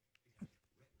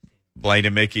Blaine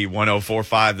and Mickey,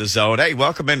 104.5 The Zone. Hey,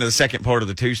 welcome into the second part of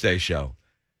the Tuesday show.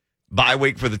 Bye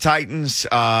week for the Titans.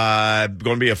 Going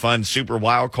to be a fun super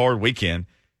wild card weekend.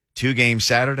 2 games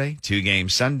Saturday, 2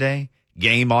 games Sunday,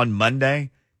 game on Monday.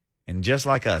 And just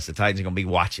like us, the Titans are going to be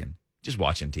just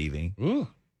watching TV. Mm.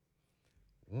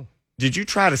 Did you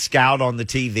try to scout on the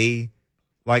TV?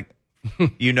 Like,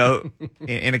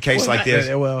 in a case like this?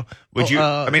 Would you?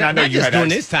 I mean, I know you had during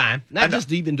this time. Not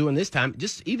just even during this time.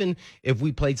 Just even if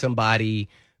we played somebody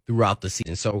throughout the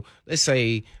season. So let's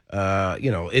say,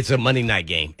 it's a Monday night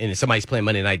game, and somebody's playing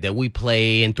Monday night that we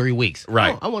play in 3 weeks.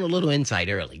 Right. I want a little insight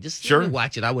early. Just sure.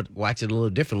 Watch it. I would watch it a little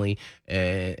differently,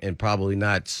 and probably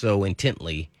not so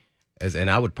intently. And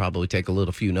I would probably take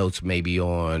a few notes maybe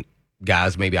on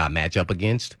guys maybe I match up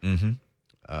against. Mm-hmm.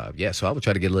 So I would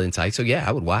try to get a little insight. So,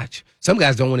 I would watch. Some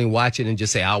guys don't want to watch it and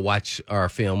just say, I'll watch our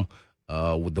film.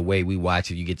 With the way we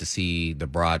watch it, you get to see the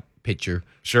broad picture.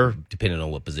 Sure. Depending on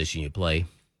what position you play.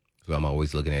 So I'm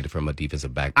always looking at it from a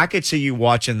defensive back. I could see you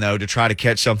watching, though, to try to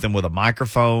catch something with a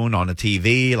microphone on a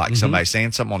TV, like somebody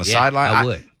saying something on a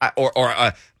sideline. I would.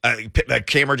 Or the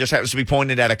camera just happens to be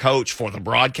pointed at a coach for the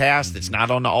broadcast. It's not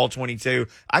on the All-22.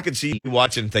 I could see you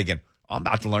watching thinking, I'm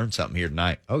about to learn something here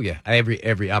tonight. Oh, yeah.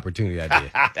 Every opportunity I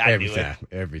did.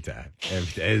 Every time.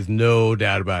 There's no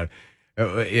doubt about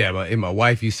it. My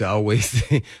wife used to always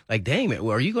say, like, dang, man,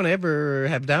 are you going to ever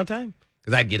have downtime?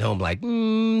 Because I'd get home like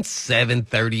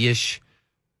 7:30-ish,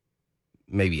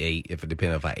 maybe 8, if it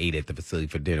depended if I ate at the facility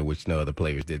for dinner, which no other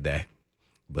players did that.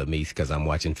 But me, because I'm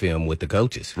watching film with the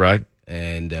coaches. Right.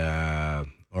 And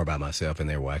or by myself, and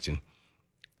they're watching.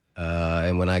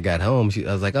 And when I got home,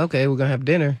 I was like, okay, we're going to have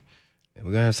dinner. And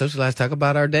we're going to socialize, talk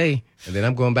about our day. And then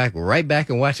I'm going right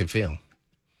back and watching film.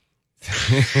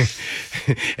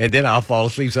 And then I'll fall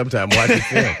asleep sometime watching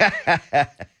film.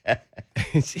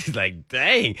 And she's like,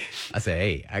 dang. I say,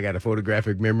 hey, I got a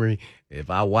photographic memory. If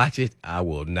I watch it, I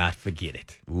will not forget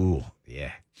it. Ooh.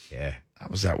 Yeah. I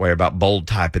was that way about bold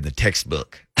type in the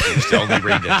textbook. I used to only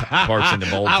read the parts in the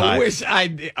bold type.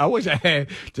 I wish I had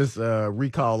just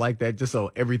recall like that, just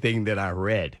so everything that I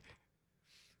read.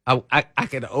 I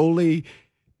could only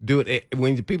do it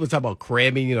when people talk about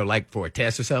cramming, like for a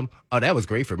test or something. Oh, that was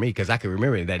great for me because I could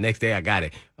remember it. That next day I got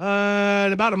it.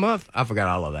 In about a month, I forgot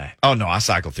all of that. Oh, no, I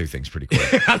cycle through things pretty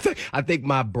quick. I think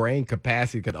my brain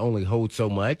capacity could only hold so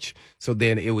much. So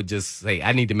then it would just say,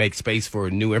 I need to make space for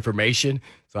new information.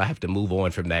 So I have to move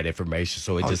on from that information.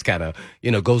 So it just kind of,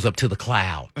 goes up to the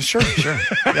cloud. Sure.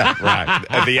 Yeah,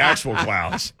 right. The actual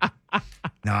clouds.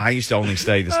 No, I used to only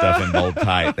study the stuff in bold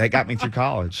type. That got me through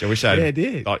college. I wish I it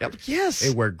did. Yes.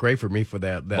 It worked great for me for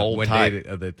that bold one type day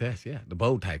of the test. Yeah, the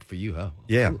bold type for you, huh?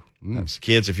 Yeah.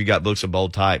 Kids, if you got books of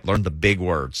bold type, learn the big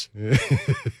words.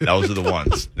 Those are the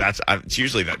ones. That's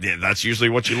usually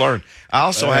what you learn. I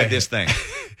also had this thing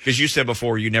because you said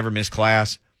before you never miss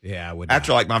class. Yeah, I would.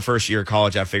 After like my first year of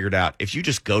college, I figured out if you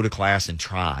just go to class and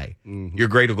try, your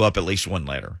grade will go up at least 1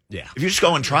 letter. Yeah. If you just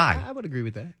go and try. I would agree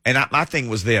with that. And my thing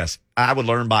was this. I would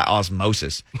learn by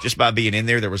osmosis. Just by being in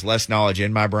there, there was less knowledge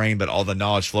in my brain, but all the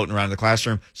knowledge floating around in the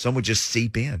classroom, some would just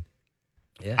seep in.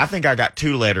 Yeah. I think I got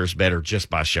 2 letters better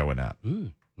just by showing up.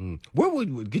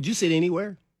 Could you sit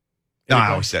anywhere? No,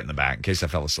 I always sat in the back in case I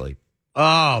fell asleep.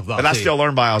 Oh, but I still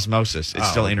learned by osmosis. It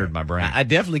still entered my brain. I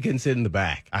dedefinitely couldn't sit in the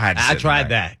back. I tried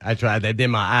that.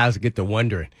 Then my eyes get to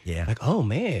wondering. Yeah. Like, oh,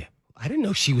 man, I didn't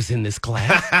know she was in this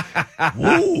class.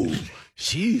 Whoa.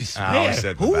 She's, man,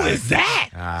 who is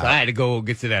that? So I had to go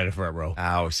sit down in the front row.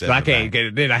 I always said so I can't get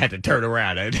it. Then I had to turn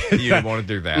around. You didn't want to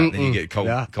do that. Then you get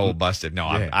cold busted. No,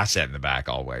 I sat in the back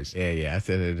always. Yeah. I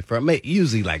sat in the front.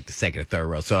 Usually like the second or third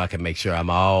row so I can make sure I'm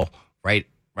all right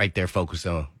there focused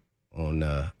on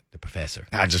the professor.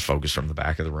 I just focused from the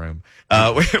back of the room.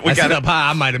 We got up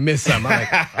high. I might have missed something.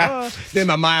 Then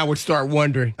my mind would start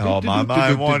wondering. Oh, my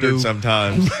mind wandered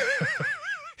sometimes.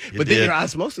 But then your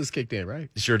osmosis kicked in,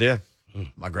 right? Sure did.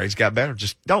 My grades got better.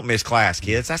 Just don't miss class,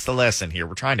 kids. That's the lesson here.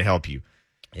 We're trying to help you.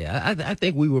 Yeah, I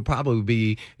think we would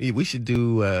probably we should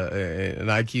do an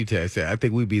IQ test. I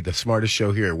think we'd be the smartest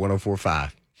show here at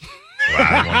 104.5. Well,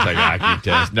 I don't want to take an IQ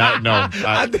test. No.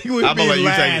 I think we'd I'm going to let you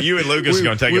take it. You and Lucas are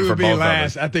going to take it for both of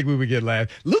us. I think we would get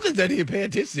last. Lucas doesn't even pay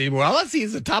attention anymore. All I see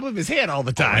is the top of his head all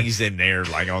the time. He's in there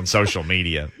like on social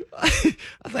media. I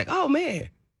was like, oh, man.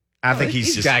 I think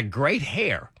he's just got great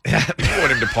hair. You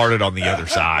want him to part it on the other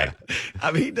side.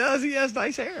 I mean, he does. He has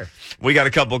nice hair. We got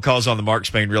a couple of calls on the Mark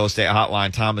Spain Real Estate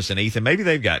Hotline. Thomas and Ethan. Maybe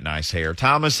they've got nice hair.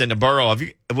 Thomas in the borough.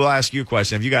 We'll ask you a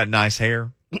question. Have you got nice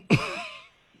hair?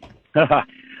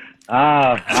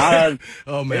 Oh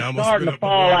man, it's starting to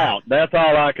fall out. That's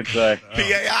all I can say.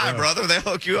 PAI, brother. They'll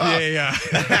hook you up. Yeah.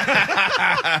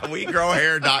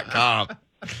 WeGrowHair.com.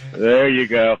 There you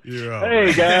go. Yeah.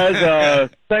 Hey, guys,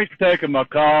 thanks for taking my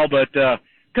call, but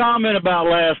comment about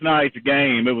last night's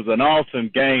game. It was an awesome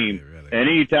game, Yeah, really. and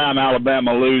anytime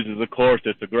Alabama loses, of course,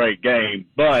 it's a great game.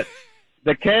 But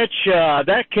the catch,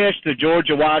 that catch the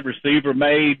Georgia wide receiver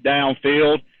made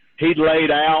downfield, he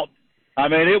laid out. I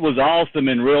mean, it was awesome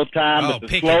in real time. Oh, With the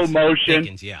Pickens. slow motion,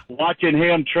 Pickens, yeah. watching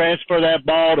him transfer that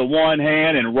ball to one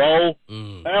hand and roll,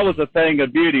 that was a thing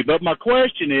of beauty. But my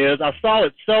question is, I saw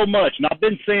it so much, and I've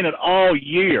been seeing it all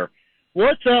year.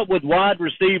 What's up with wide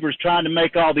receivers trying to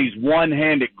make all these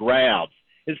one-handed grabs?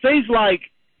 It seems like,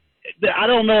 I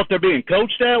don't know if they're being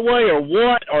coached that way or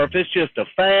what, or if it's just a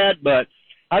fad, but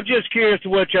I'm just curious to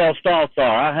what y'all's thoughts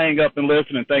are. I hang up and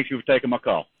listen, and thank you for taking my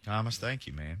call. Thomas, thank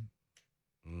you, man.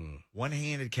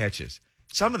 One-handed catches.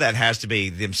 Some of that has to be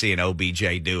them seeing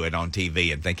OBJ do it on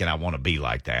TV and thinking I want to be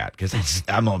like that because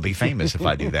I'm going to be famous if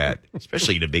I do that,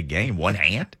 especially in a big game. One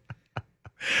hand.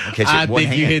 I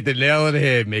think you hit the nail on the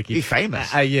head, Mickey. Be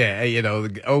famous. Yeah,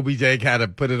 OBJ kind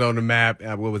of put it on the map.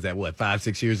 What was that?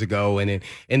 5-6 years ago, and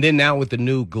then now with the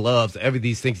new gloves,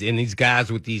 these things, and these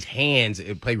guys with these hands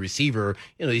play receiver.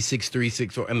 These 6'3",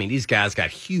 6'4". I mean, these guys got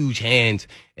huge hands,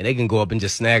 and they can go up and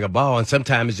just snag a ball. And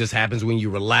sometimes it just happens when you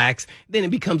relax. Then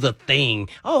it becomes a thing.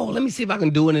 Oh, let me see if I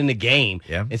can do it in the game.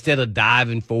 Yeah. Instead of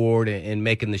diving forward and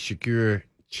making the secure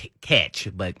catch,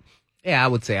 but. Yeah, I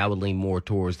would say I would lean more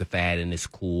towards the fad, and it's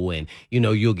cool. And,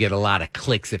 you'll get a lot of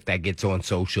clicks if that gets on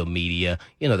social media.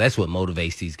 That's what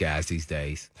motivates these guys these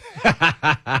days.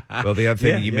 Well, the other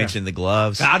thing you mentioned, the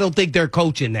gloves. I don't think they're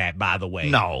coaching that, by the way.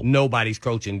 No. Nobody's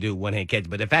coaching do one-hand catch.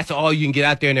 But if that's all you can get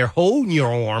out there and they're holding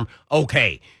your arm,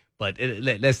 okay. But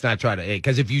let's not try to,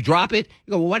 because if you drop it,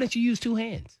 you go, well, why don't you use two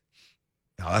hands?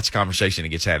 No, that's a conversation that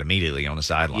gets had immediately on the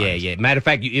sidelines. Yeah. Matter of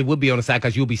fact, it would be on the side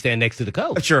because you'll be standing next to the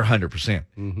coach. But you're 100%.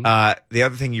 The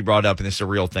other thing you brought up, and it's a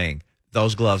real thing,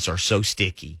 those gloves are so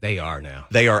sticky. They are now.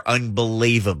 They are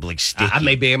unbelievably sticky. I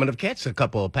may be able to catch a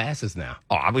couple of passes now.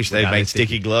 Oh, I wish they made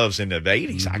sticky gloves in the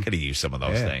 80s. I could have used some of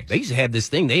those things. They used to have this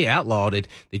thing. They outlawed it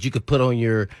that you could put on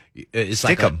your. It's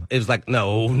Stick 'em. It was like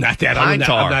no, not that. I'm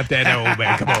not that old,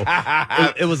 man. Come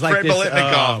on. It was like Fred this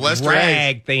Biletnikoff,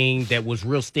 rag thing that was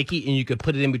real sticky, and you could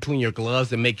put it in between your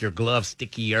gloves and make your gloves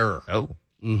stickier. Oh.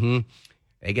 Mm-hmm.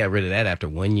 They got rid of that after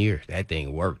 1 year. That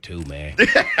thing worked too, man.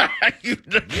 You're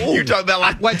talking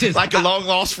about like a long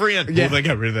lost friend. Yeah. Well, they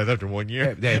got rid of that after 1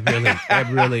 year. That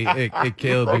really, it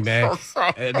killed me, man.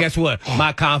 Guess what?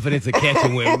 My confidence of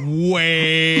catching went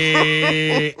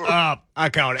way up. I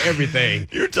caught everything.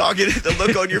 You're talking the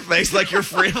look on your face like your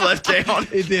friend left town.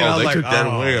 It did. Oh, I was they took that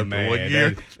oh, away after man, 1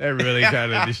 year. That really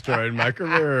kind of destroyed my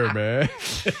career, man.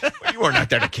 You weren't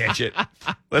out there to catch it.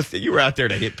 You were out there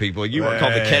to hit people. You weren't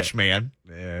called the catch man.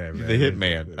 Yeah, The hit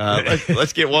man.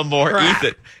 Let's get one more.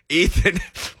 Ethan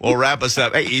will wrap us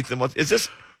up. Hey, Ethan, is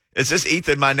this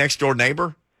Ethan, my next door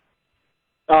neighbor?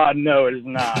 No, it is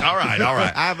not. All right.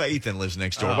 I have an Ethan lives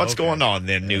next door. What's going on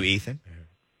then, new Ethan?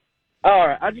 All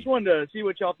right, I just wanted to see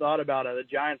what y'all thought about the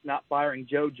Giants not firing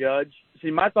Joe Judge.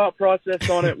 See, my thought process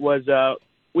on it was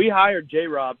we hired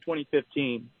J-Rob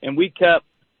 2015, and we kept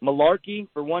Malarkey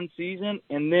for one season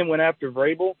and then went after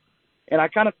Vrabel. And I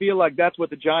kind of feel like that's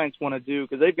what the Giants want to do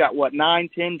because they've got, 9,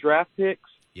 10 draft picks?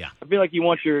 Yeah. I feel like you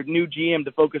want your new GM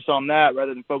to focus on that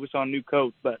rather than focus on new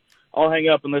coach. But I'll hang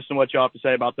up and listen to what y'all have to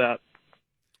say about that.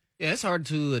 Yeah, it's hard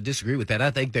to disagree with that.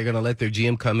 I think they're going to let their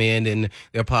GM come in, and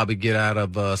they'll probably get out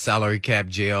of salary cap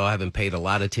jail. I haven't paid a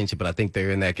lot of attention, but I think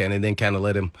they're in that kind, and then kind of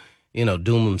let him,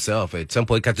 doom himself at some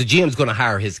point because the GM's going to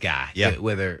hire his guy,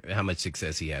 whether how much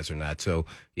success he has or not. So,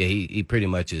 yeah, he pretty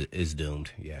much is doomed.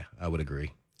 Yeah, I would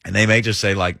agree. And they may just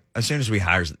say, as soon as we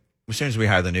hire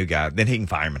the new guy, then he can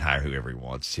fire him and hire whoever he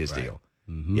wants. It's his deal.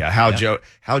 Mm-hmm. Yeah, Joe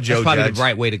That's probably Judge, the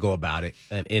right way to go about it,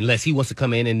 unless he wants to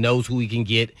come in and knows who he can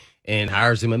get and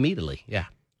hires him immediately. Yeah.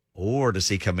 Or does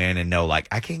he come in and know, I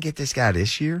can't get this guy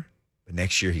this year, but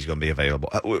next year he's going to be available,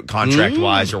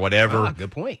 contract-wise or whatever. Good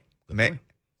point.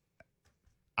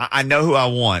 I know who I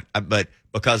want, but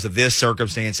because of this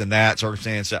circumstance and that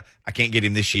circumstance, I can't get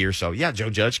him this year. So, yeah, Joe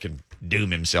Judge can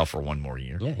doom himself for one more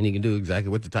year. Yeah, and he can do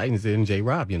exactly what the Titans did in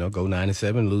J-Rob, go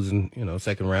 9-7, losing,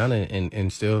 second round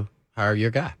and still hire your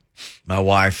guy. My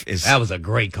wife is... That was a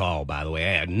great call, by the way.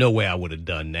 I had no way I would have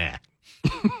done that.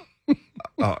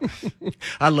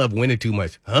 I love winning too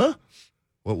much. Huh?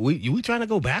 Well, we trying to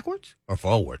go backwards or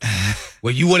forward?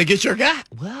 Well, you want to get your guy?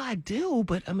 Well, I do,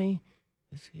 but,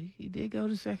 he did go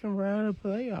to second round of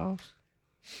playoffs.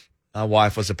 My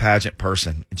wife was a pageant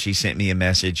person, and she sent me a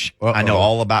message. Uh-oh. I know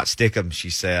all about Stickum, she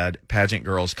said. Pageant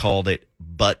girls called it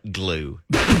butt glue.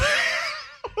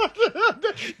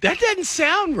 That doesn't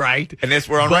sound right. And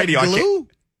we're on butt radio. Glue?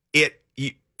 It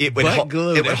it would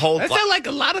glue. It would hold. That sounds like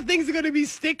a lot of things are going to be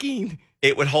sticking.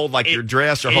 It would hold like your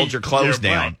dress or hold your clothes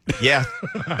down. Yeah,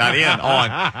 not in,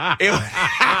 on.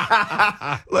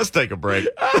 Let's take a break.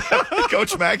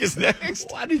 Coach Mack is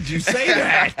next. Why did you say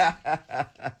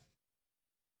that?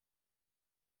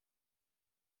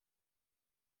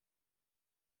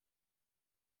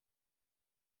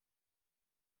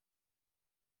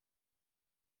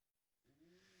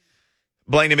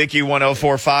 Blaine and Mickey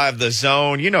 1045 The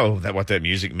Zone. You know what that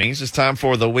music means. It's time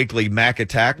for the weekly Mac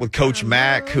Attack with Coach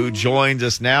Mack, who joins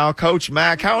us now. Coach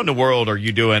Mack, how in the world are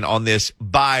you doing on this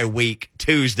bye week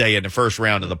Tuesday in the first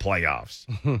round of the playoffs?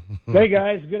 Hey,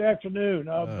 guys. Good afternoon.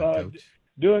 I'm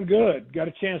doing good. Got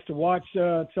a chance to watch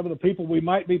some of the people we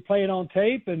might be playing on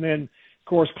tape. And then, of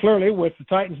course, clearly with the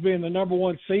Titans being the number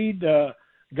one seed,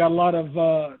 got a lot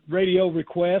of radio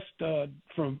requests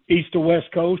from East to West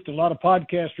Coast, a lot of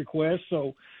podcast requests.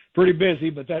 So pretty busy,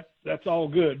 but that's all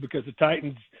good because the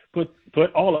Titans put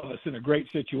all of us in a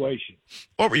great situation.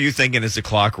 What were you thinking as the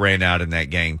clock ran out in that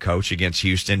game, Coach, against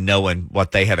Houston, knowing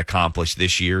what they had accomplished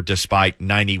this year despite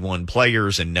 91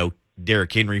 players and no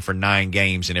Derrick Henry for 9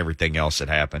 games and everything else that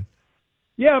happened?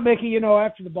 Yeah, Mickey,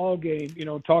 after the ball game,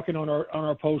 talking on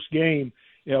our post game,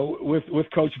 with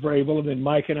Coach Vrabel and then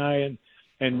Mike and I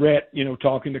and Rhett,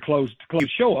 talking to close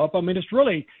show up. I mean, it's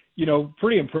really,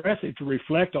 pretty impressive to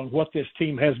reflect on what this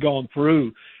team has gone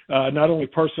through, not only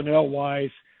personnel-wise,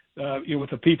 with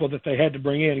the people that they had to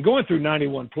bring in. And going through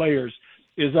 91 players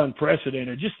is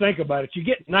unprecedented. Just think about it. You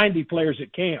get 90 players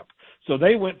at camp. So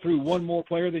they went through one more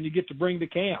player than you get to bring to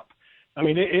camp. I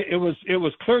mean, it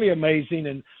was clearly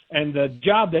amazing, and the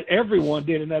job that everyone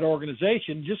did in that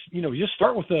organization. Just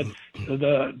start with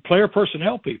the player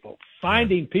personnel people,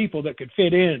 finding people that could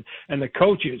fit in, and the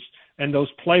coaches and those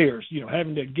players.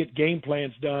 Having to get game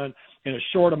plans done in a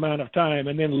short amount of time,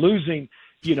 and then losing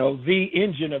the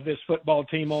engine of this football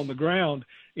team on the ground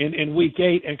in week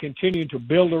 8, and continuing to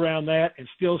build around that and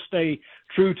still stay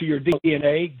true to your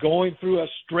DNA. Going through a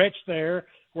stretch there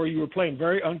where you were playing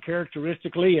very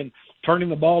uncharacteristically and turning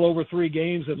the ball over 3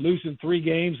 games and losing 3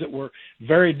 games that were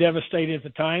very devastating at the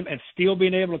time, and still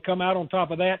being able to come out on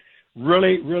top of that.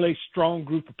 Really, really strong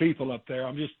group of people up there.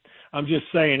 I'm just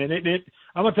saying. And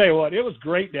I'm going to tell you what, it was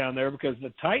great down there because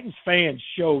the Titans fans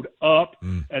showed up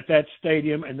at that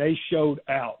stadium and they showed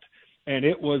out. And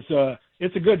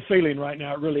it's a good feeling right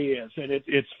now. It really is. And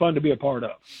it's fun to be a part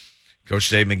of. Coach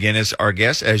Dave McGinnis, our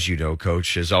guest, as you know,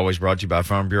 Coach, is always brought to you by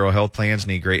Farm Bureau Health Plans.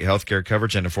 Need great health care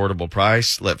coverage and affordable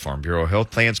price? Let Farm Bureau Health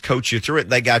Plans coach you through it.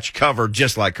 They got you covered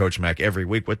just like Coach Mack every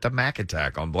week with the Mack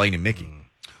Attack on Blaine and Mickey.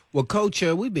 Well, Coach,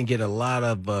 we've been getting a lot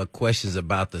of questions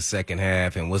about the second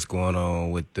half and what's going on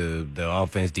with the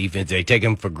offense, defense. They take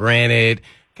them for granted.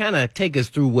 Kind of take us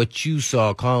through what you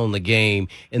saw calling the game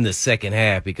in the second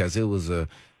half, because it was a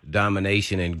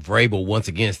domination and Vrabel once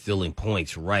again stealing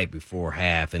points right before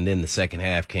half, and then the second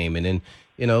half came, and then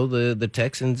the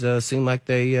Texans seemed like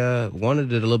they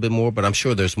wanted it a little bit more, but I'm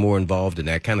sure there's more involved in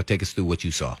that. Kind of take us through what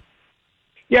you saw.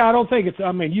 Yeah, I don't think it's.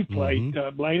 I mean, you played,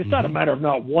 Blaine. It's not a matter of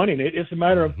not wanting it. It's a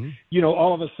matter of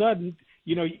all of a sudden,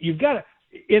 you've got to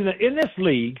in this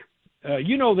league.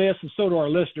 This, and so do our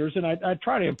listeners, and I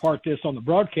try to impart this on the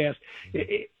broadcast.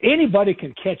 Anybody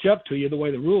can catch up to you the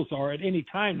way the rules are at any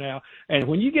time now. And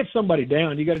when you get somebody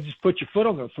down, you got to just put your foot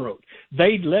on their throat.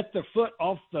 They let their foot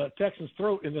off the Texans'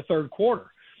 throat in the third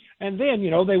quarter. And then,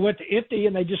 they went to empty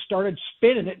and they just started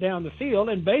spinning it down the field.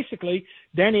 And basically,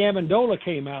 Danny Amendola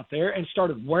came out there and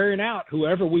started wearing out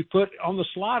whoever we put on the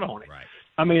slot on it. Right.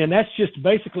 I mean, and that's just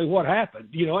basically what happened,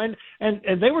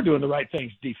 and they were doing the right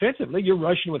things defensively. You're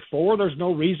rushing with 4. There's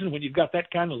no reason when you've got that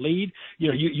kind of lead,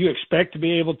 you expect to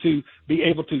be able to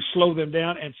slow them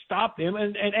down and stop them.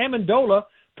 And Amendola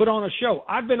put on a show.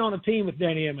 I've been on a team with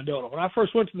Danny Amendola. When I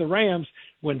first went to the Rams,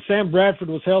 when Sam Bradford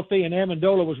was healthy and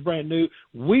Amendola was brand new,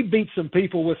 we beat some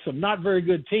people with some not very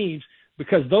good teams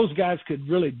because those guys could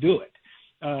really do it.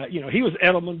 He was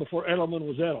Edelman before Edelman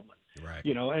was Edelman. Right.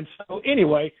 And so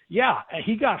anyway,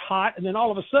 he got hot, and then all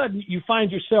of a sudden you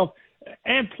find yourself,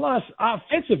 and plus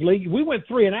offensively, we went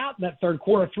 3 and out in that third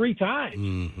quarter 3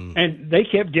 times, and they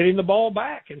kept getting the ball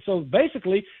back, and so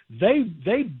basically the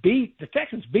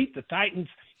Texans beat the Titans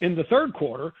in the third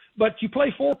quarter, but you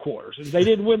play 4 quarters, and they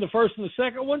didn't win the first and the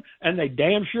second one, and they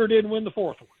damn sure didn't win the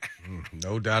fourth one.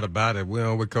 No doubt about it. We're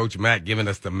on with Coach Mack giving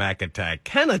us the Mack Attack.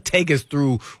 Kind of take us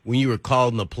through when you were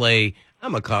calling the play.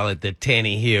 I'm going to call it the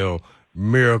Tannehill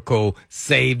miracle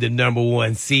save the number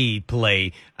 1 seed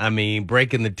play. I mean,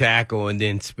 breaking the tackle and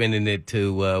then spinning it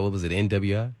to, what was it,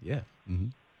 NWI? Yeah.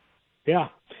 Yeah.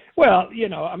 Well,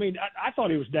 I mean, I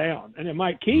thought he was down. And then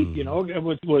Mike Keith,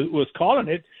 was calling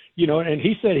it, and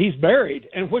he said he's buried,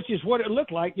 and which is what it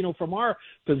looked like, from our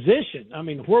position. I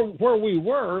mean, where we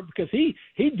were, because he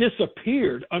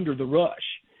disappeared under the rush.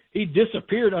 He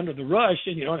disappeared under the rush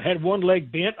and, had one leg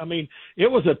bent. I mean,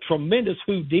 it was a tremendous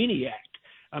Houdini act.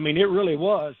 I mean, it really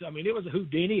was. I mean, it was a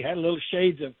Houdini, had a little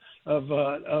shades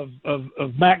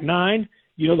of Mac 9,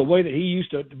 the way that he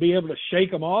used to be able to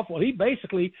shake them off. Well, he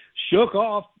basically shook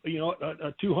off, a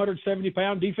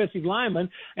 270-pound defensive lineman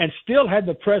and still had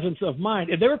the presence of mind.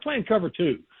 And they were playing cover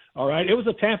 2. All right. It was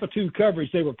a Tampa 2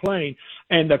 coverage they were playing.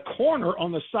 And the corner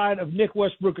on the side of Nick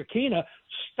Westbrook-Akina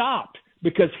stopped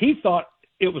because he thought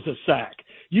it was a sack.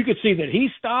 You could see that he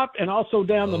stopped, and also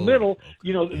down the middle,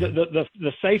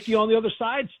 the safety on the other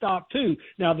side stopped too.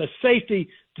 Now the safety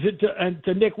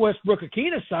to Nick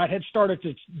Westbrook-Akina's side had started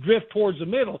to drift towards the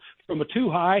middle from a too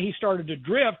high. He started to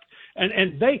drift,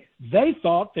 and they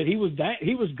thought that he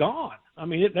was gone. I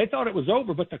mean, they thought it was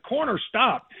over, but the corner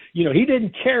stopped. He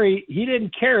didn't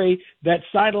carry that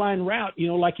sideline route,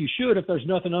 like you should if there's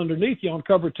nothing underneath you on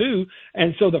cover 2.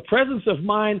 And so the presence of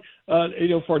mind,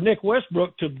 for Nick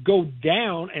Westbrook to go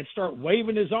down and start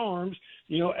waving his arms,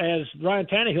 as Ryan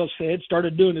Tannehill said,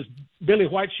 started doing his Billy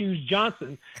White Shoes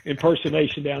Johnson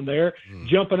impersonation down there,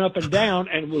 jumping up and down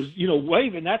and was,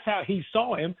 waving. That's how he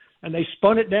saw him. And they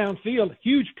spun it downfield.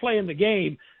 Huge play in the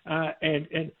game.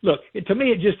 And look, to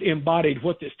me, it just embodied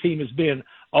what this team has been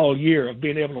all year, of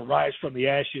being able to rise from the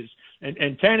ashes. And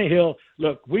Tannehill,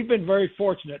 look, we've been very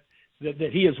fortunate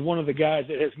that he is one of the guys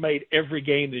that has made every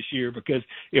game this year, because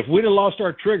if we'd have lost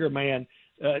our trigger man,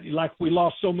 like we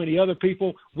lost so many other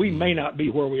people, we may not be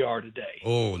where we are today.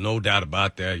 Oh, no doubt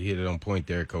about that. You hit it on point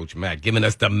there, Coach Mack, giving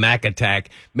us the Mack attack.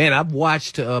 Man, I've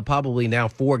watched probably now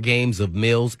 4 games of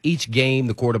Mills. Each game,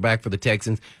 the quarterback for the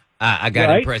Texans, I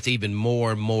got impressed even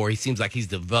more and more. He seems like he's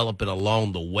developing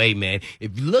along the way, man.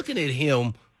 If you're looking at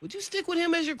him, would you stick with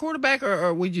him as your quarterback,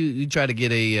 or would you try to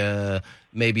get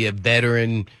maybe a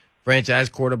veteran franchise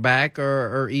quarterback,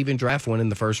 or even draft one in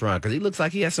the first round? Because he looks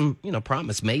like he has some,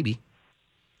 promise maybe.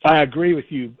 I agree with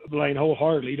you, Blaine,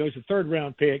 wholeheartedly. He's a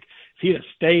third-round pick. If he had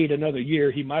stayed another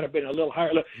year, he might have been a little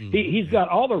higher. Look, he's got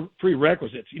all the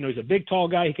prerequisites. He's a big, tall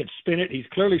guy. He can spin it. He's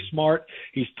clearly smart.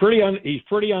 He's pretty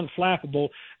unflappable,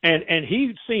 and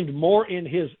he seemed more in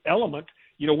his element.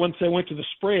 Once they went to the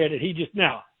spread, and he just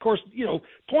now, of course,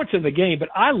 points in the game. But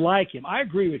I like him. I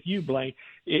agree with you, Blaine.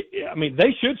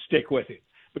 They should stick with him,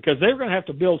 because they're going to have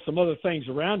to build some other things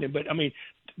around him. But,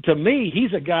 to me,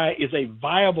 he's a guy, is a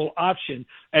viable option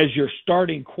as your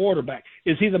starting quarterback.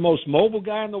 Is he the most mobile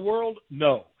guy in the world?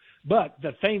 No. But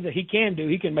the thing that he can do,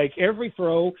 he can make every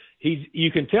throw.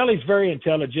 You can tell he's very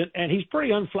intelligent, and he's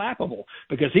pretty unflappable,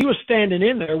 because he was standing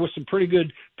in there with some pretty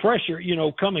good pressure,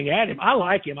 coming at him. I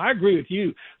like him. I agree with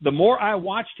you. The more I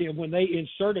watched him when they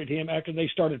inserted him after they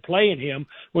started playing him,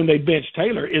 when they benched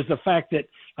Taylor, is the fact that,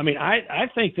 I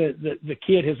think that the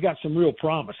kid has got some real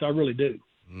promise. I really do.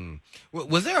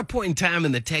 Was there a point in time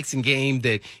in the Texan game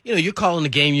that, you're calling the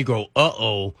game, you go,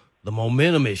 uh-oh, the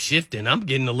momentum is shifting. I'm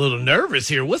getting a little nervous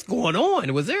here. What's going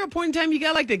on? Was there a point in time you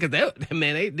got like that? Because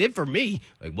they did for me.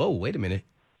 Like, whoa, wait a minute.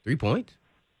 3 points?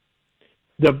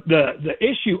 The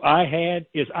issue I had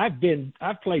is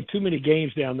I've played too many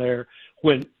games down there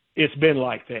when it's been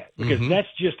like that, because that's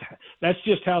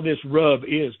just how this rub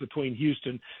is between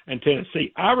Houston and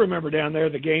Tennessee. I remember down there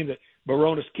the game that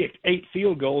Baronis kicked 8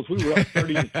 field goals. We were up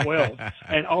 30-12,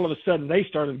 and all of a sudden they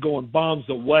started going bombs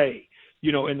away,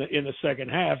 in the second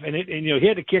half, and he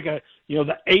had to kick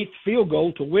the 8th field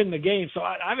goal to win the game. So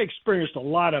I've experienced a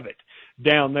lot of it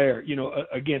down there,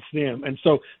 against them. And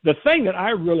so the thing that I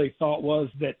really thought was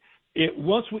that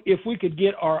if we could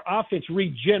get our offense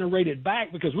regenerated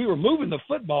back, because we were moving the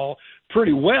football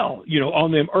pretty well,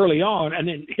 on them early on, and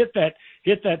then hit that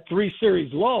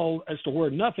 3-series lull as to where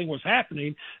nothing was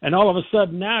happening, and all of a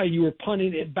sudden now you were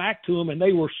punting it back to them and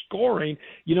they were scoring.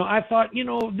 I thought,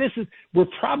 we're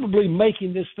probably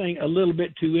making this thing a little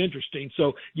bit too interesting.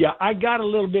 So yeah, I got a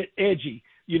little bit edgy,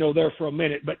 there for a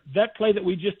minute. But that play that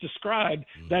we just described,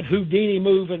 that Houdini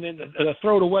move and then the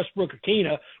throw to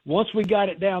Westbrook-Akina, once we got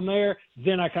it down there,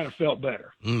 then I kind of felt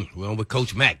better. Well, with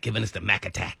Coach Mack giving us the Mack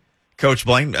attack. Coach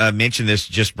Blaine mentioned this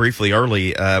just briefly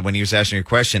early when he was asking a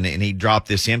question, and he dropped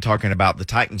this in talking about the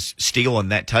Titans stealing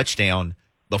that touchdown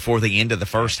before the end of the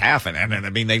first half.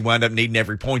 And they wound up needing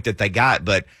every point that they got.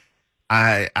 But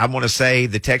I want to say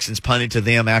the Texans punted to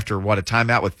them after, a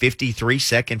timeout with 53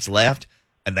 seconds left,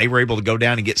 and they were able to go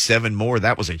down and get 7 more.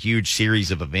 That was a huge series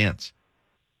of events.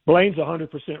 Blaine's 100%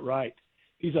 right.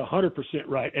 He's 100%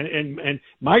 right. And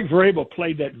Mike Vrabel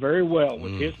played that very well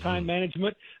with his time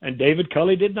management, and David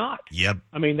Culley did not. Yep.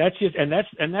 I mean, that's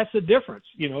the difference.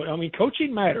 I mean,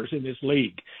 coaching matters in this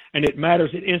league, and it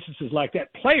matters in instances like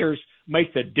that. Players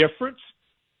make the difference.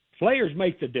 Players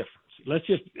make the difference. Let's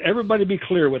just everybody be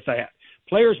clear with that.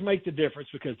 Players make the difference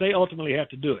because they ultimately have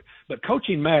to do it. But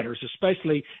coaching matters,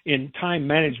 especially in time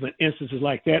management instances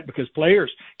like that, because players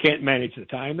can't manage the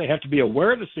time. They have to be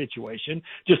aware of the situation,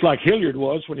 just like Hilliard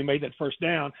was when he made that first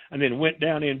down and then went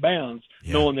down in bounds,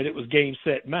 knowing that it was game,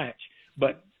 set, match.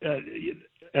 But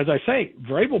as I say,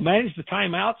 Vrabel managed the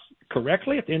timeouts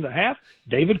correctly at the end of the half.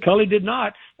 David Culley did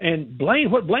not. And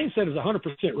what Blaine said is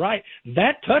 100% right.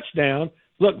 That touchdown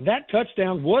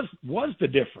was the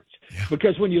difference. Yeah.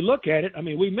 Because when you look at it, I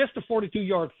mean, we missed a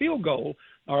 42-yard field goal,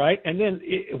 all right, and then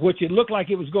which it looked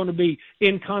like it was going to be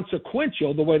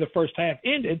inconsequential the way the first half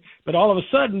ended, but all of a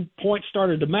sudden points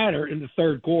started to matter in the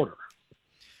third quarter.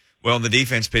 Well, the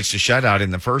defense pitched a shutout in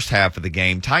the first half of the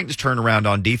game. Titans turned around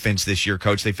on defense this year,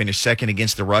 Coach. They finished second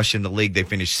against the rush in the league. They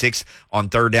finished sixth on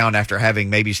third down after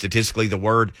having maybe statistically the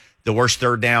worst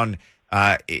third down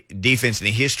defense in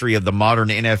the history of the modern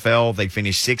NFL. They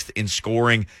finished sixth in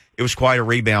scoring. It was quite a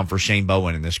rebound for Shane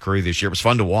Bowen and this crew this year. It was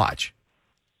fun to watch.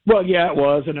 Well, yeah, it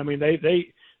was. And I mean,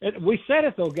 we said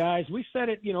it though, guys. We said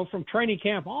it, from training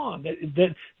camp on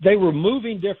that they were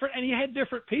moving different, and you had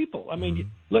different people. I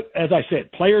mean, look, as I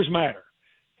said, players matter.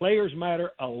 Players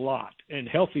matter a lot, and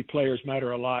healthy players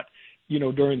matter a lot,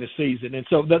 during the season. And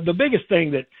so the biggest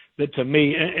thing that to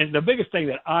me, and the biggest thing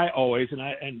that I always,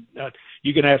 and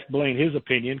you can ask Blaine his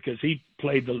opinion because he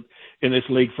played in this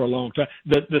league for a long time.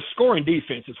 The scoring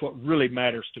defense is what really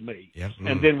matters to me. Yep.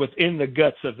 And then within the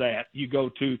guts of that, you go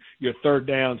to your third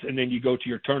downs, and then you go to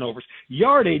your turnovers.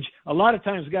 Yardage, a lot of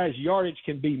times, guys, yardage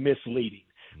can be misleading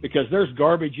because there's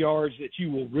garbage yards that you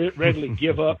will readily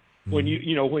give up when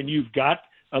when you've got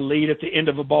a lead at the end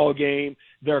of a ball game.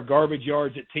 There are garbage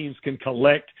yards that teams can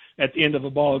collect at the end of a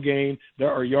ball game. There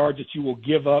are yards that you will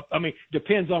give up. I mean,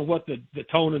 depends on what the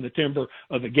tone and the timbre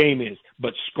of the game is.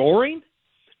 But scoring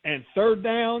and third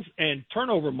downs and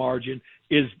turnover margin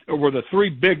were the three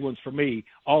big ones for me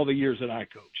all the years that I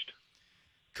coached.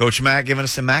 Coach Mack giving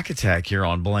us a Mack attack here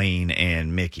on Blaine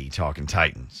and Mickey talking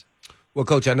Titans. Well,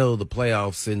 Coach, I know the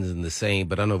playoffs isn't the same,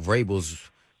 but I know Vrabel's,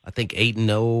 I think,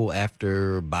 8-0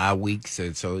 after bye weeks,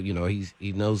 and so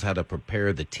he knows how to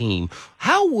prepare the team.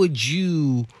 How would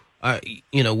you,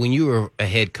 when you were a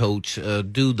head coach,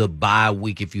 do the bye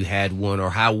week if you had one, or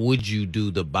how would you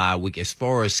do the bye week as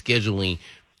far as scheduling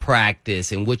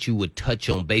practice and what you would touch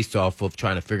on based off of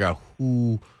trying to figure out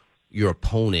who your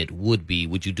opponent would be?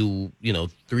 Would you do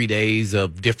 3 days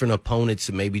of different opponents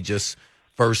and maybe just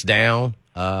first down?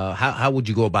 How would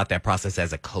you go about that process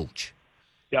as a coach?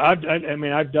 Yeah, I've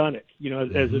done it.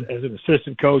 As an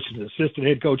assistant coach, as an assistant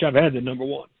head coach, I've had the number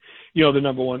one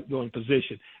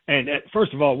position. And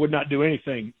first of all, would not do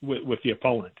anything with the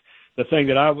opponent. The thing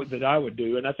that I would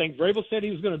do, and I think Vrabel said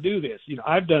he was going to do this.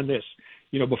 I've done this,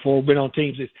 before we've been on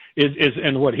teams.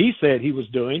 And what he said he was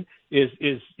doing is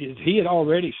he had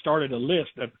already started a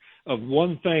list of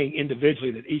one thing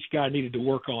individually that each guy needed to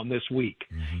work on this week.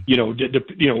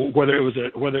 Whether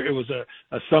it was a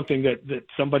something that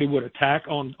somebody would attack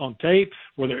on tape,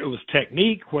 whether it was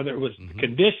technique, whether it was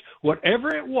condition,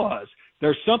 whatever it was.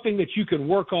 There's something that you can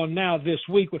work on now this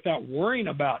week without worrying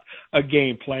about a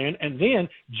game plan, and then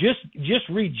just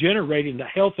regenerating the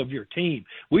health of your team.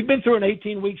 We've been through an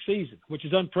 18-week season, which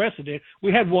is unprecedented.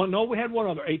 We had one other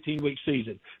 18-week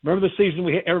season. Remember the season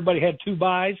everybody had 2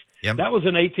 byes? Yep. That was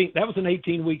an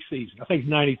 18-week season. I think it's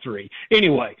 93.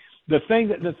 Anyway, the thing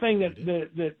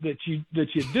that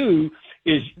you do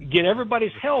is get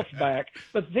everybody's health back,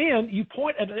 but then you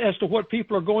point as to what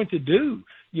people are going to do.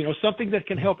 Something that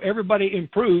can help everybody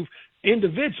improve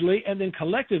individually, and then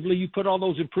collectively you put all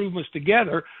those improvements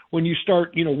together when you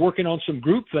start, working on some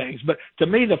group things. But to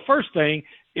me, the first thing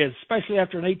is, especially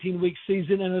after an 18-week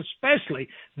season, and especially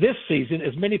this season,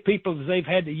 as many people as they've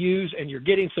had to use, and you're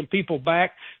getting some people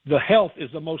back, the health is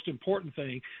the most important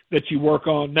thing that you work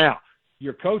on now.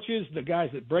 Your coaches, the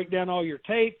guys that break down all your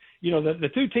tape,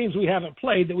 the 2 teams we haven't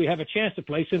played that we have a chance to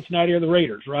play, Cincinnati or the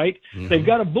Raiders, right? Mm-hmm. They've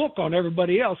got a book on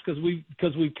everybody else because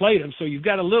we played them. So you've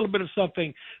got a little bit of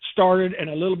something started and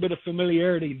a little bit of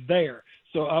familiarity there.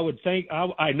 So I would think,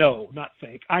 I know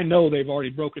they've already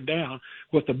broken down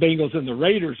what the Bengals and the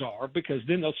Raiders are, because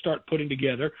then they'll start putting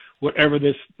together whatever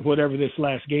this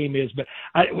last game is. But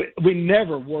we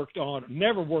never worked on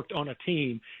a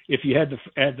team if you had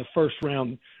the first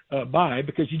round bye,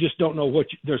 because you just don't know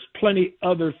there's plenty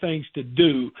other things to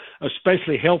do,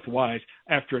 especially health wise,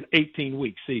 after an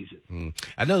 18-week season.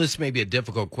 I know this may be a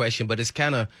difficult question, but it's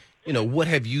kind of, what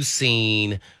have you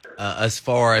seen as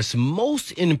far as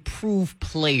most improved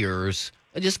players?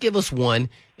 Just give us one,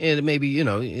 and maybe,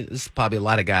 it's probably a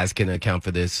lot of guys can account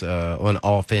for this on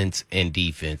offense and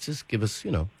defense. Just give us,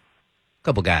 a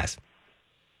couple guys.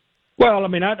 Well, I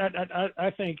mean,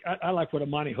 I think I like what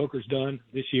Amani Hooker's done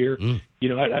this year.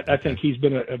 I think he's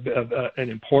been an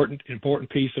important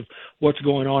piece of what's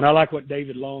going on. I like what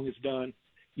David Long has done,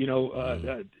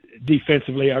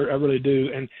 defensively. I really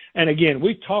do. And again,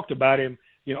 we've talked about him,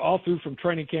 all through from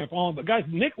training camp on. But guys,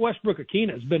 Nick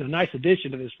Westbrook-Akina has been a nice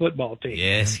addition to this football team.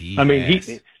 Yes, he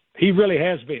he really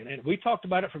has been. And we talked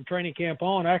about it from training camp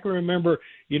on. I can remember,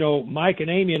 Mike and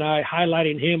Amy and I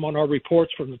highlighting him on our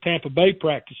reports from the Tampa Bay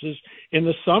practices in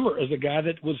the summer as a guy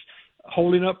that was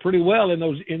holding up pretty well in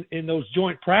those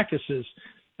joint practices.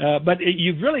 But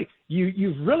you've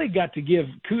really got to give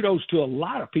kudos to a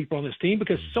lot of people on this team,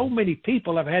 because so many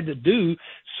people have had to do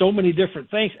so many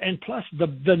different things, and plus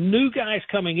the new guys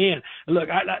coming in. Look,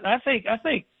 I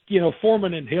think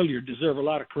Foreman and Hilliard deserve a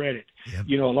lot of credit.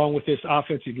 Yep. Along with this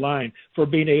offensive line, for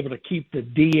being able to keep the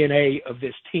DNA of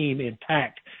this team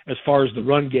intact as far as the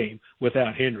run game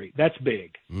without Henry. That's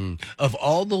big. Of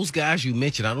all those guys you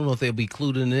mentioned, I don't know if they'll be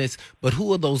included in this, but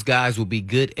who of those guys will be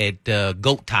good at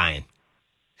goat tying?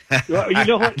 Well, you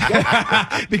know what?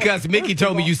 Because Mickey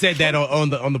told me you said that on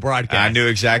the broadcast. I knew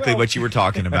exactly what you were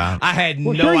talking about. I had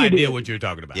no idea what you were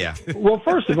talking about. Yeah. Well,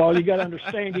 first of all, you got to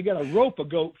understand, you got to rope a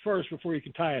goat first before you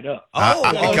can tie it up.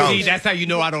 See, that's how you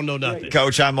know I don't know nothing.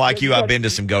 Coach, I'm like you. I've been to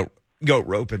some goat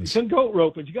ropings. Some goat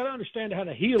ropings. You got to understand how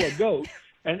to heel a goat.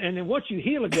 And then once you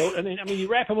heel a goat, and then you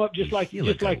wrap them up just like you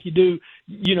do,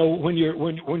 when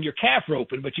you're calf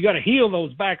roping. But you got to heel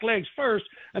those back legs first,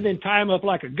 and then tie them up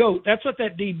like a goat. That's what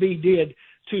that DB did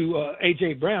to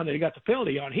A.J. Brown that he got the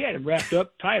penalty on. He had him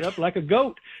tied up like a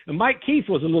goat. And Mike Keith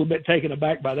was a little bit taken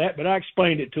aback by that, but I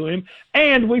explained it to him.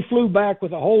 And we flew back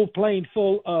with a whole plane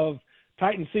full of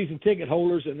Titan season ticket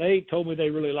holders, and they told me they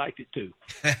really liked it too.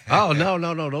 Oh,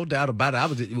 no doubt about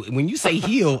it. When you say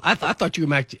heel, I thought you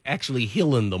were actually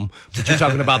healing them, but you're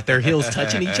talking about their heels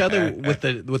touching each other with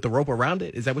the rope around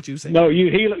it. Is that what you say? No,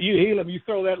 you heel them. You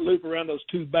throw that loop around those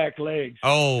two back legs.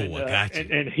 Oh, I got you.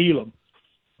 And heel them.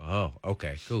 Oh,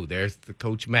 okay, cool. There's the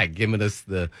Coach Mac giving us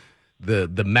the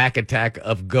Mac attack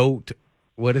of goat.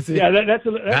 What is it? Yeah, that's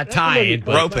not tying,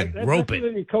 but roping.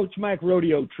 That's Coach Mac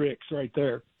rodeo tricks right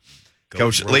there.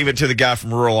 Coach, leave it to the guy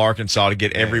from rural Arkansas to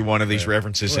get every one of these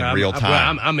references in real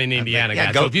time. I'm an Indiana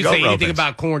guy, so if you say anything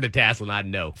about corn to tassel, I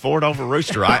know. Ford over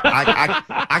rooster.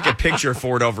 I could picture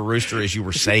Ford over rooster as you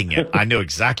were saying it. I knew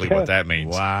exactly what that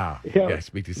means. Wow. Yeah,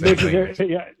 speak to something.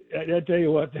 Yeah, I tell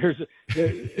you what,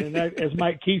 as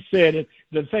Mike Keith said,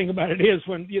 the thing about it is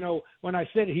when I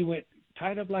said it, he went,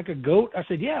 tied up like a goat? I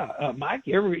said, yeah. Mike,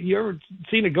 you ever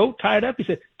seen a goat tied up? He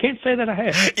said, can't say that I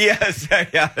have. Yes.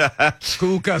 Yeah.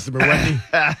 Cool customer, wasn't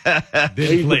he?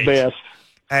 He's the best.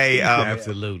 Hey,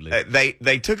 absolutely.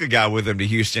 They took a guy with them to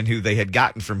Houston who they had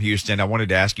gotten from Houston. I wanted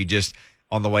to ask you just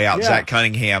on the way out, Zach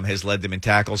Cunningham has led them in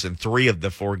tackles in 3 of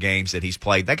the 4 games that he's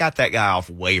played. They got that guy off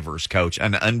waivers, Coach.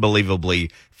 An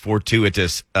unbelievably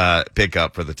fortuitous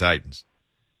pickup for the Titans.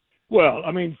 Well,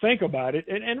 I mean, think about it,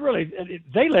 and really,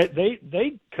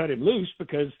 they cut him loose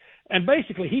and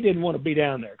basically he didn't want to be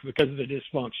down there because of the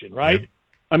dysfunction, right? Yep.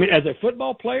 I mean, as a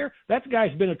football player, that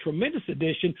guy's been a tremendous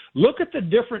addition. Look at the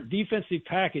different defensive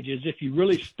packages if you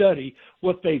really study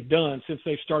what they've done since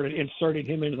they've started inserting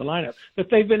him into the lineup that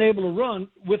they've been able to run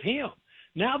with him.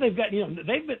 Now they've got,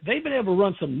 they've been able to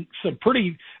run some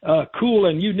pretty cool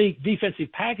and unique defensive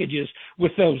packages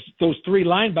with those 3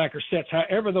 linebacker sets.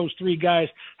 However, those 3 guys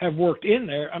have worked in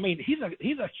there. I mean, he's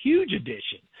a huge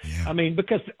addition. Yeah. I mean,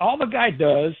 because all the guy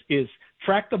does is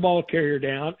track the ball carrier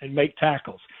down and make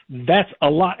tackles. That's a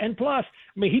lot. And plus,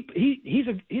 I mean,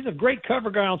 he's a great cover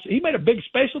guy. He made a big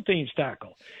special teams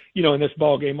tackle, in this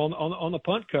ball game on the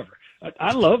punt cover.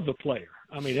 I love the player.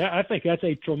 I mean, I think that's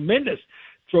a tremendous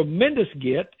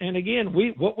get. And again,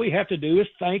 what we have to do is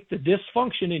thank the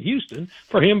dysfunction in Houston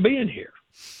for him being here.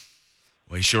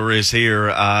 Well, he sure is here.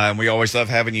 And we always love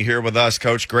having you here with us,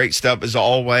 Coach. Great stuff as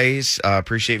always.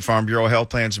 Appreciate Farm Bureau Health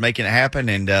Plans making it happen,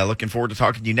 and looking forward to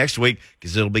talking to you next week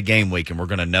because it'll be game week and we're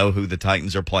going to know who the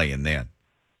Titans are playing then.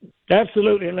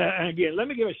 Absolutely. And again, let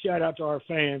me give a shout out to our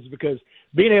fans because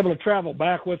being able to travel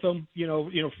back with them,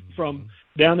 from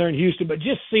down there in Houston, but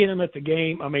just seeing them at the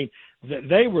game, I mean,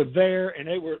 they were there and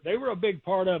they were a big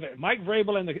part of it. Mike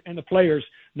Vrabel and the players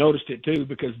noticed it too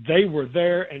because they were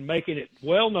there and making it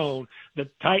well known that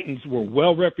Titans were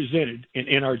well represented in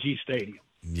NRG Stadium.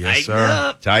 Yes,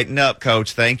 sir. Tighten up,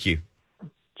 Coach. Thank you.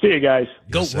 See you guys.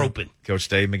 Goat roping. Coach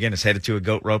Dave McGinn is headed to a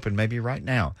goat roping maybe right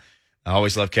now. I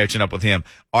always love catching up with him.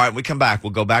 All right, when we come back,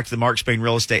 we'll go back to the Mark Spain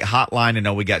Real Estate Hotline. And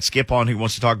know we got Skip on who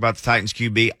wants to talk about the Titans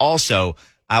QB. Also,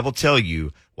 I will tell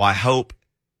you why hope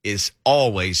is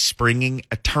always springing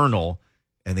eternal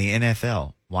in the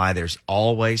NFL. Why there's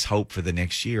always hope for the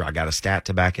next year. I got a stat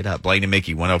to back it up. Blaine and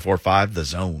Mickey, 104.5 The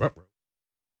Zone.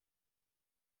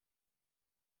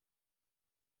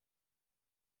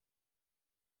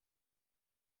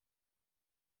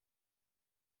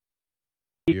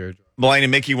 Blaine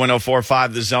and Mickey,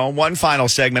 104.5 The Zone. One final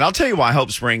segment. I'll tell you why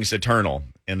hope springs eternal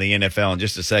in the NFL in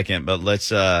just a second, but let's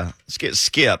get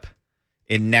Skip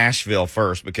in Nashville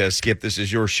first because, Skip, this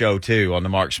is your show, too, on the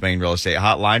Mark Spain Real Estate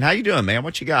Hotline. How you doing, man?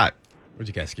 What you got? What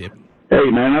you got, Skip? Hey,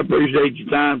 man, I appreciate your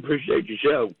time. Appreciate your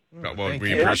show. Well,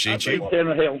 we appreciate you.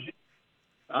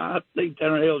 I think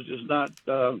Tannehill's just not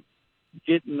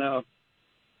getting the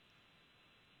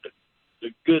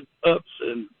good ups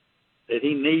and that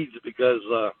he needs because,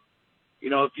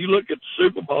 if you look at the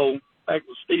Super Bowl back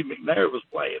when Steve McNair was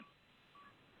playing,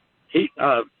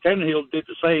 Tannehill did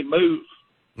the same moves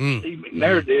Steve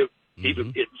McNair did. He was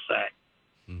getting sacked.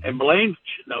 And Blaine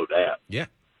should know that. Yeah.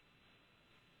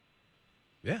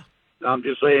 Yeah. I'm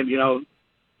just saying,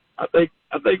 I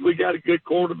think we got a good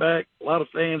quarterback. A lot of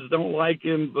fans don't like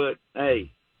him, but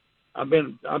hey, I've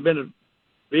been a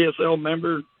VSL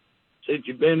member since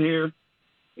you've been here.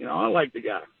 I like the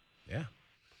guy. Yeah.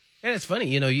 And it's funny,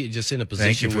 you're just in a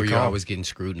position where you're always getting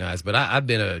scrutinized. But I've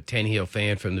been a Tannehill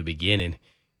fan from the beginning,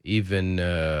 even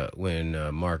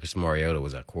when Marcus Mariota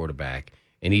was our quarterback.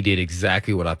 And he did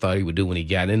exactly what I thought he would do when he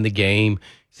got in the game.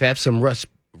 He's had some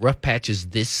rough patches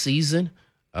this season,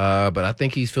 but I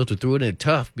think he's filtered through it and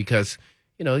tough because,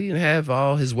 you have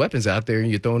all his weapons out there and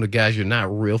you're throwing to guys you're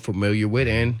not real familiar with.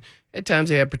 And at times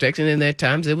they had protection and at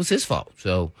times it was his fault.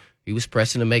 So he was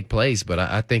pressing to make plays, but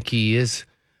I think he is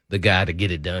the guy to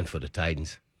get it done for the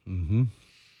Titans. Mm-hmm.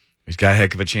 He's got a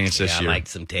heck of a chance this year. I like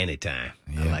some Tanny time.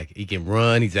 Yeah. He can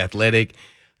run. He's athletic.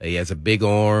 He has a big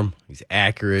arm. He's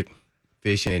accurate,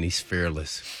 efficient, and he's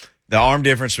fearless. The arm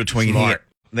difference between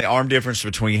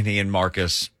he and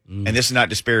Marcus, and this is not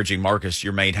disparaging Marcus.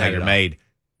 You're made how you're made.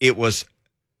 It was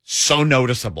so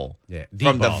noticeable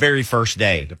from the very first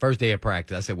day. The first day of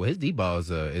practice, I said, "Well, his D ball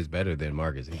is better than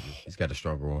Marcus. He's got a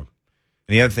stronger arm."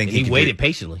 And the other thing, he waited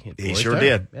patiently. He sure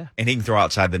did. Yeah. And he can throw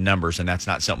outside the numbers, and that's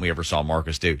not something we ever saw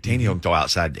Marcus do. Tannehill can throw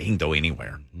outside. He can throw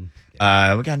anywhere.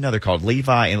 Yeah. We got another called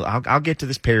Levi, and I'll get to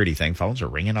this parody thing. Phones are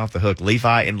ringing off the hook.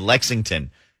 Levi in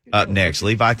Lexington up next.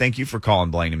 Levi, thank you for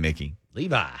calling Blaine and Mickey.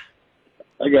 Levi.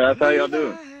 Hey, guys. How y'all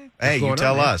doing? Hey, you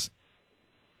tell us.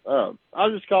 I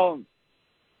was just calling.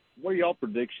 What are y'all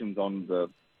predictions on the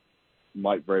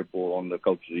Mike Vrabel on the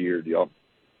Coach of the Year? Y'all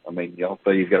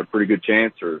say he's got a pretty good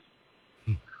chance, or?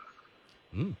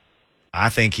 I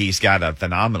think he's got a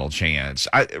phenomenal chance.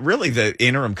 Really, the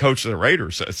interim coach of the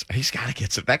Raiders, he's got to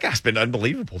get some. That guy's been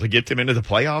unbelievable to get them into the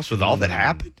playoffs with all that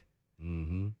happened.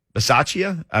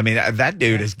 Bisaccia, that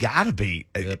dude has got to be.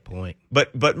 Good point.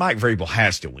 But Mike Vrabel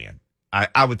has to win.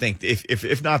 I would think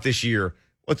if not this year,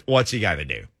 what's he got to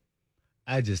do?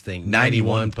 I just think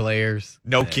 91 players.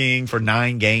 No king for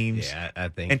 9 games. Yeah, I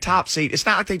think. And top seed. It's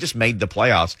not like they just made the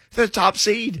playoffs. They're the top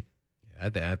seed. I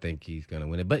think he's going to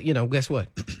win it. But, guess what?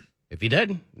 If he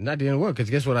doesn't, not the end of the world, because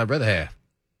guess what I'd rather have?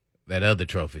 That other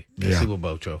trophy, the Super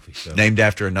Bowl trophy. So. Named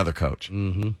after another coach.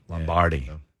 Lombardi.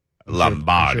 Yeah, so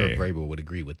Lombardi. I'm sure Vrabel would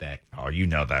agree with that. Oh,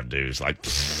 that dude's like,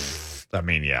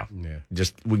 yeah.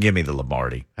 Just give me the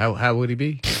Lombardi. How would he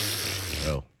be?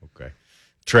 Oh, okay.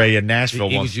 Trey in Nashville.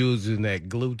 He was using that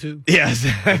glue, too? Yes,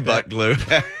 butt glue.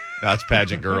 That's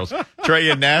pageant girls. Trey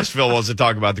in Nashville wants to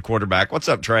talk about the quarterback. What's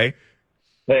up, Trey?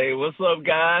 Hey, what's up,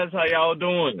 guys? How y'all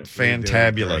doing?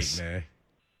 Fantabulous. Great,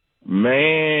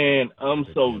 man, I'm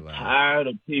so tired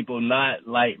of people not,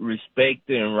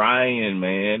 respecting Ryan,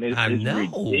 man. It's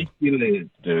ridiculous,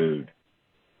 dude.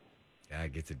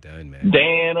 God gets it done, man.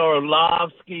 Dan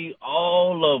Orlovsky,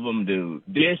 all of them, dude.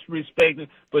 Disrespecting.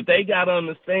 But they got to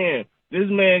understand, this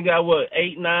man got,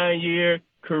 8-9 year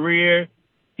career.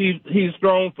 He's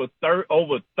thrown for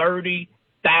over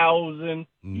 30,000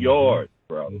 yards.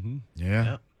 Bro.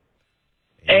 Yeah.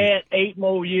 Add 8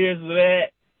 more years of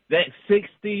that. That's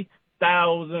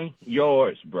 60,000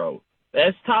 yards, bro.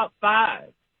 That's top 5.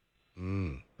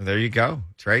 There you go.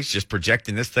 Trey's just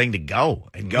projecting this thing to go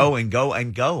and go and go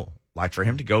and go. Like for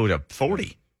him to go to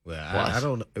 40. Well, I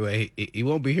don't know. He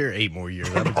won't be here 8 more years.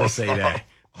 I'm going to say that.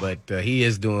 But he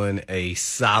is doing a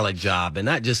solid job, and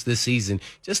not just this season,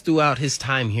 just throughout his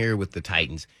time here with the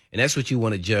Titans. And that's what you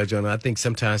want to judge on. I think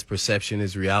sometimes perception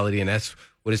is reality, and that's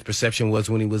what his perception was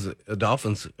when he was a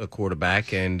Dolphins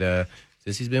quarterback. And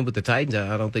since he's been with the Titans,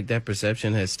 I don't think that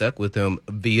perception has stuck with him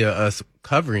via us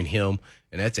covering him,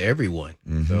 and that's everyone.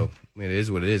 Mm-hmm. So it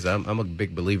is what it is. I'm a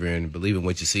big believer in believing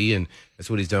what you see, and that's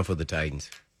what he's done for the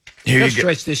Titans. Tough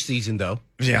stretch this season, though.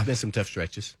 Yeah. There's been some tough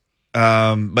stretches.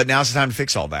 But now's the time to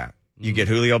fix all that. You get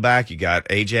Julio back. You got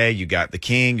AJ. You got the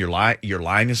King. Your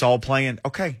line is all playing.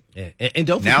 Okay. Yeah. And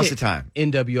don't forget, now's the time.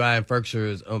 NWI and Ferkser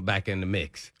is back in the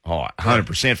mix. Oh, 100%.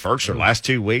 Ferkser, last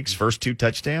 2 weeks, first 2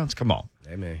 touchdowns. Come on.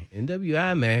 Hey, man.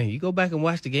 NWI, man. You go back and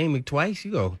watch the game twice,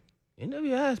 you go,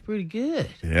 NWI is pretty good.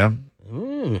 Yeah.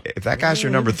 If that guy's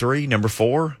your number 3, number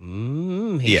 4.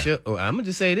 I'm going to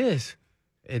just say this.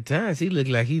 At times, he looked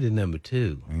like he the number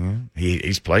 2.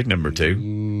 He's played number 2.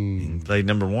 He played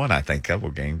number 1, I think, a couple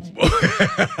games.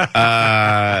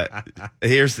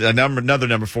 Here's another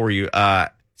number for you.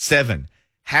 7.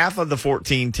 Half of the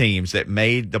 14 teams that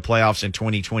made the playoffs in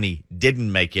 2020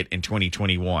 didn't make it in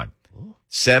 2021.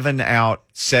 7 out,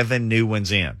 7 new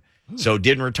ones in. So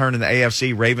didn't return in the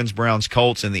AFC, Ravens, Browns,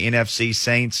 Colts, and the NFC,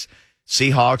 Saints,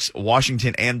 Seahawks,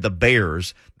 Washington, and the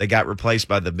Bears. They got replaced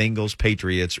by the Bengals,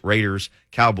 Patriots, Raiders,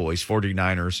 Cowboys,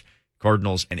 49ers,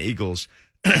 Cardinals, and Eagles.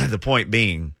 The point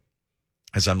being,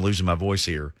 as I'm losing my voice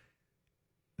here,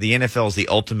 the NFL is the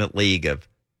ultimate league of,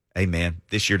 hey, man,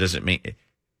 this year doesn't mean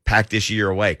pack this year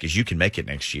away because you can make it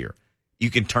next year.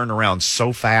 You can turn around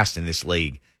so fast in this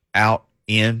league. Out,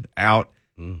 in, out.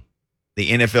 The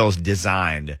NFL is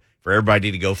designed for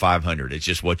everybody to go 500. It's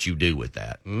just what you do with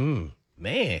that.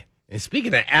 Man. And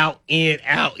speaking of out, in,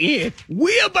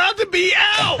 we about to be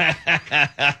out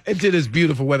into this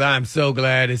beautiful weather. I'm so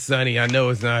glad it's sunny. I know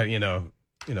it's not,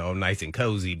 nice and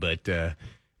cozy, but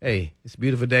hey, it's a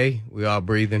beautiful day. We all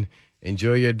breathing.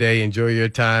 Enjoy your day. Enjoy your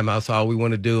time. That's all we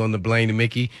want to do on the Blaine and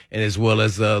Mickey, and as well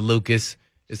as Lucas,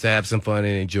 is to have some fun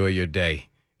and enjoy your day.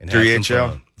 And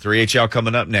 3HL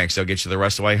coming up next. They'll get you the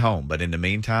rest of the way home. But in the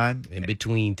meantime, in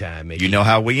between time, maybe. You know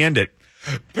how we end it.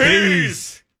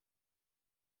 Peace.